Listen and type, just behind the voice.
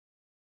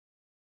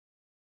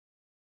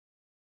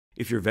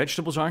If your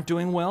vegetables aren't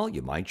doing well,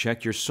 you might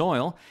check your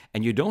soil,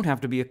 and you don't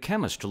have to be a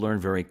chemist to learn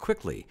very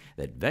quickly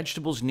that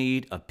vegetables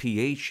need a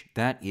pH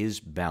that is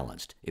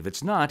balanced. If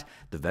it's not,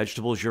 the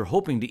vegetables you're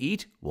hoping to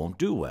eat won't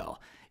do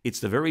well. It's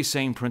the very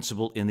same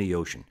principle in the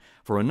ocean.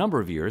 For a number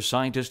of years,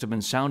 scientists have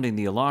been sounding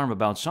the alarm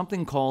about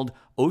something called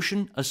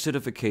ocean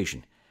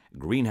acidification.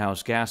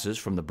 Greenhouse gases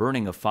from the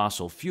burning of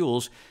fossil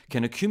fuels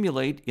can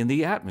accumulate in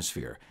the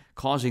atmosphere,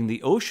 causing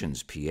the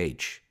ocean's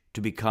pH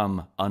to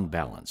become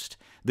unbalanced.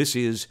 This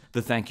is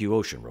the Thank You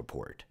Ocean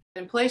Report.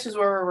 In places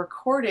where we're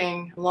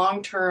recording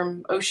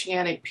long-term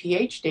oceanic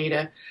pH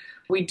data,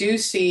 we do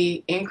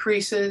see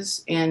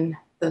increases in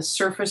the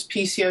surface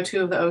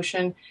PCO2 of the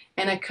ocean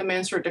and a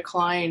commensurate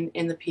decline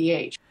in the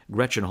pH.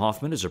 Gretchen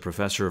Hofmann is a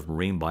professor of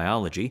marine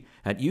biology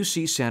at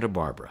UC Santa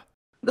Barbara.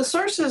 The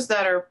sources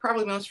that are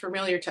probably most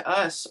familiar to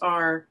us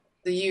are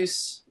the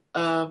use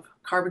of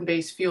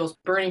carbon-based fuels,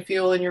 burning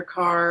fuel in your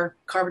car,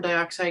 carbon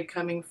dioxide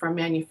coming from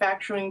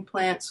manufacturing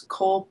plants,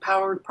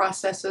 coal-powered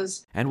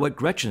processes. And what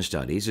Gretchen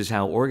studies is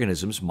how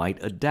organisms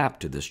might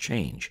adapt to this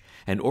change.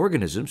 And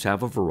organisms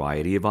have a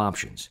variety of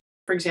options.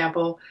 For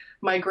example,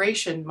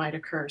 migration might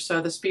occur,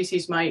 so the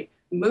species might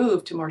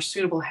move to more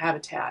suitable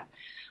habitat.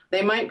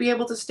 They might be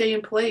able to stay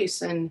in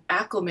place and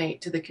acclimate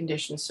to the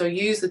conditions, so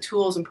use the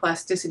tools and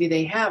plasticity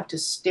they have to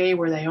stay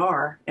where they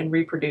are and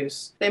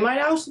reproduce. They might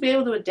also be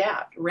able to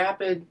adapt.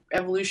 Rapid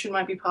evolution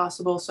might be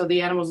possible, so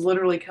the animals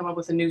literally come up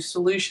with a new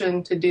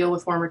solution to deal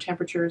with warmer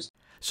temperatures.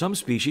 Some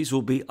species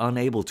will be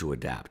unable to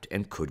adapt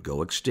and could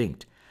go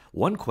extinct.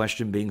 One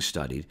question being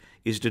studied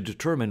is to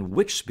determine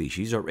which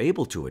species are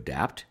able to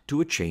adapt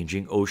to a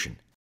changing ocean.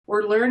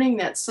 We're learning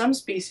that some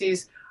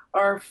species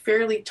are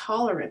fairly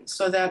tolerant,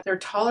 so that their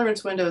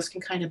tolerance windows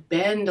can kind of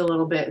bend a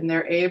little bit and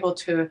they're able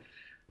to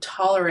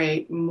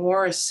tolerate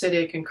more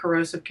acidic and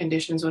corrosive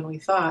conditions than we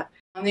thought.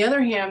 On the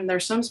other hand, there are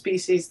some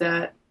species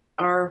that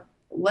are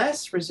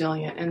less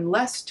resilient and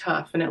less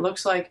tough, and it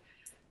looks like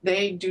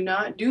they do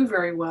not do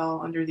very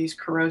well under these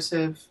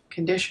corrosive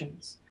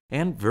conditions.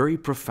 And very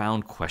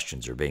profound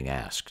questions are being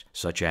asked,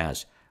 such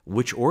as,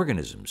 which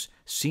organisms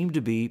seem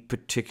to be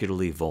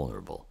particularly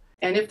vulnerable?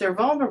 And if they're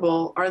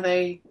vulnerable, are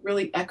they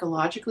really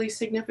ecologically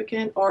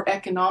significant or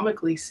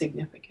economically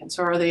significant?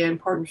 So are they an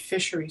important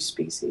fishery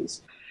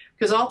species?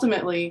 Because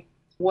ultimately,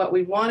 what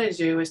we want to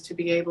do is to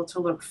be able to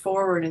look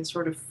forward and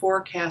sort of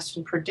forecast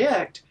and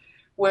predict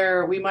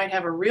where we might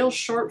have a real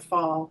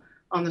shortfall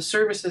on the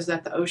services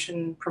that the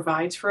ocean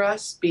provides for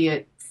us, be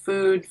it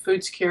food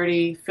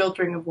security,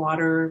 filtering of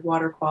water,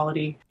 water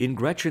quality. In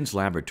Gretchen's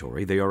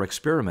laboratory, they are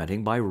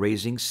experimenting by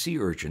raising sea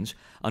urchins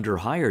under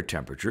higher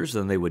temperatures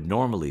than they would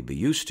normally be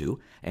used to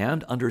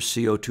and under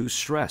CO2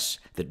 stress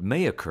that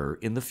may occur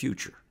in the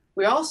future.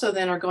 We also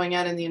then are going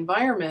out in the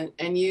environment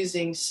and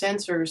using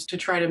sensors to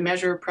try to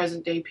measure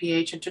present-day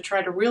pH and to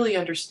try to really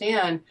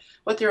understand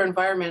what their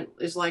environment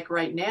is like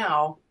right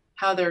now,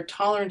 how their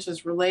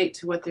tolerances relate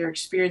to what they're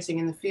experiencing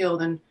in the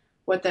field, and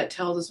what that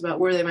tells us about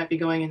where they might be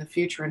going in the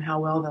future and how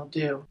well they'll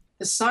do.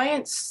 The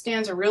science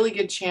stands a really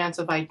good chance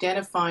of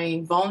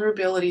identifying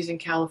vulnerabilities in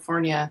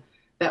California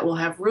that will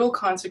have real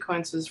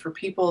consequences for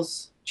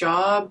people's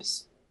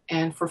jobs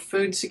and for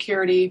food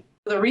security.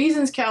 The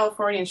reasons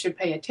Californians should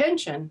pay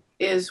attention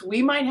is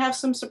we might have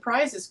some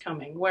surprises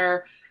coming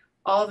where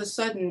all of a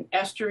sudden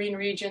estuarine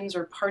regions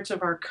or parts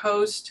of our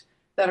coast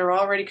that are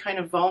already kind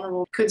of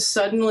vulnerable could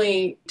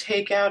suddenly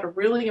take out a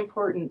really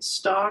important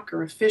stock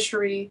or a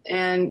fishery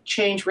and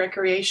change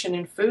recreation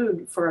and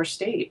food for our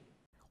state.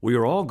 We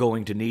are all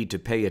going to need to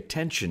pay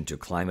attention to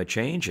climate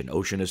change and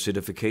ocean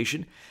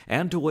acidification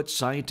and to what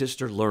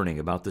scientists are learning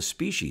about the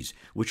species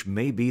which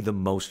may be the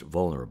most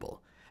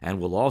vulnerable. And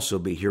we'll also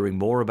be hearing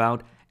more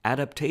about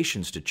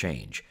adaptations to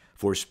change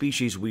for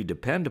species we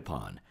depend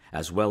upon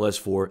as well as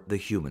for the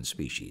human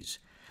species.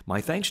 My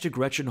thanks to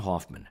Gretchen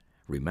Hofmann.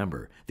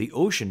 Remember, the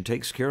ocean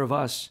takes care of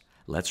us.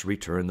 Let's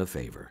return the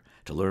favor.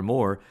 To learn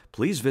more,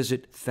 please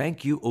visit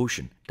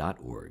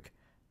thankyouocean.org.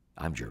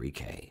 I'm Jerry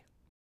Kay.